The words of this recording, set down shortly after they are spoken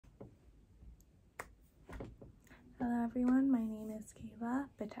Hello everyone, my name is Kayla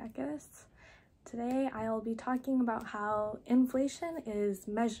Batakis. Today I will be talking about how inflation is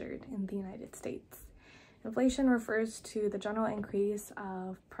measured in the United States. Inflation refers to the general increase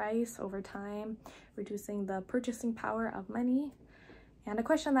of price over time, reducing the purchasing power of money. And a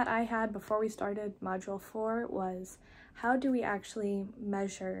question that I had before we started Module 4 was, how do we actually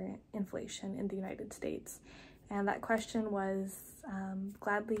measure inflation in the United States? And that question was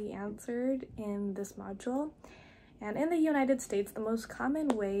gladly answered in this module. And in the United States, the most common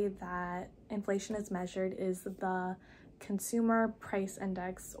way that inflation is measured is the Consumer Price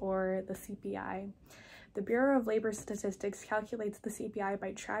Index, or the CPI. The Bureau of Labor Statistics calculates the CPI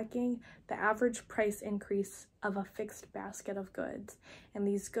by tracking the average price increase of a fixed basket of goods. And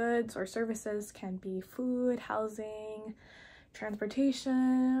these goods or services can be food, housing,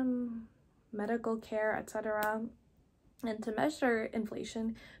 transportation, medical care, etc. And to measure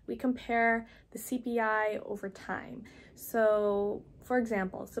inflation, we compare the CPI over time. So, for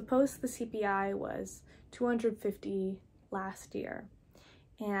example, suppose the CPI was 250 last year,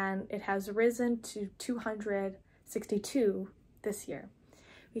 and it has risen to 262 this year.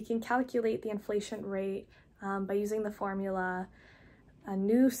 We can calculate the inflation rate by using the formula a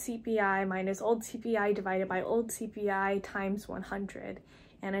new CPI minus old CPI divided by old CPI times 100.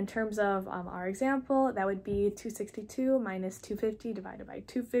 And in terms of our example, that would be 262 minus 250 divided by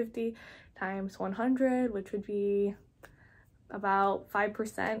 250 times 100, which would be about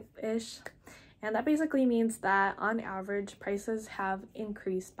 5%-ish. And that basically means that on average, prices have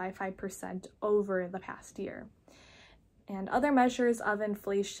increased by 5% over the past year. And other measures of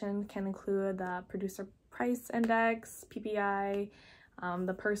inflation can include the Producer Price Index, PPI,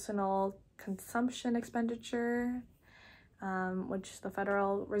 the Personal Consumption Expenditure, which the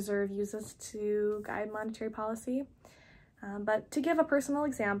Federal Reserve uses to guide monetary policy. But to give a personal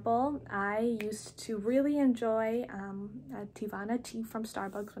example, I used to really enjoy a Tivana tea from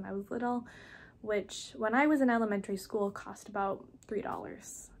Starbucks when I was little, which when I was in elementary school cost about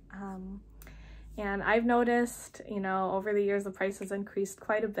 $3. And I've noticed, over the years the price has increased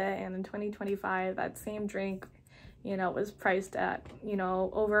quite a bit, and in 2025 that same drink was priced at,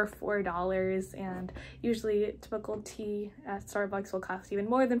 over $4, and usually typical tea at Starbucks will cost even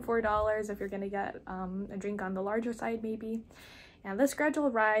more than $4 if you're going to get a drink on the larger side maybe. And this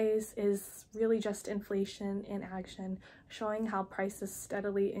gradual rise is really just inflation in action, showing how prices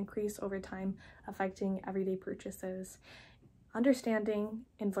steadily increase over time, affecting everyday purchases. Understanding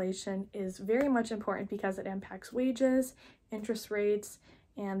inflation is very much important because it impacts wages, interest rates,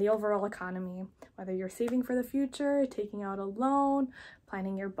 and the overall economy. Whether you're saving for the future, taking out a loan,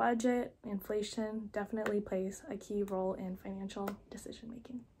 planning your budget, inflation definitely plays a key role in financial decision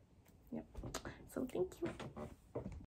making. Yep. So thank you.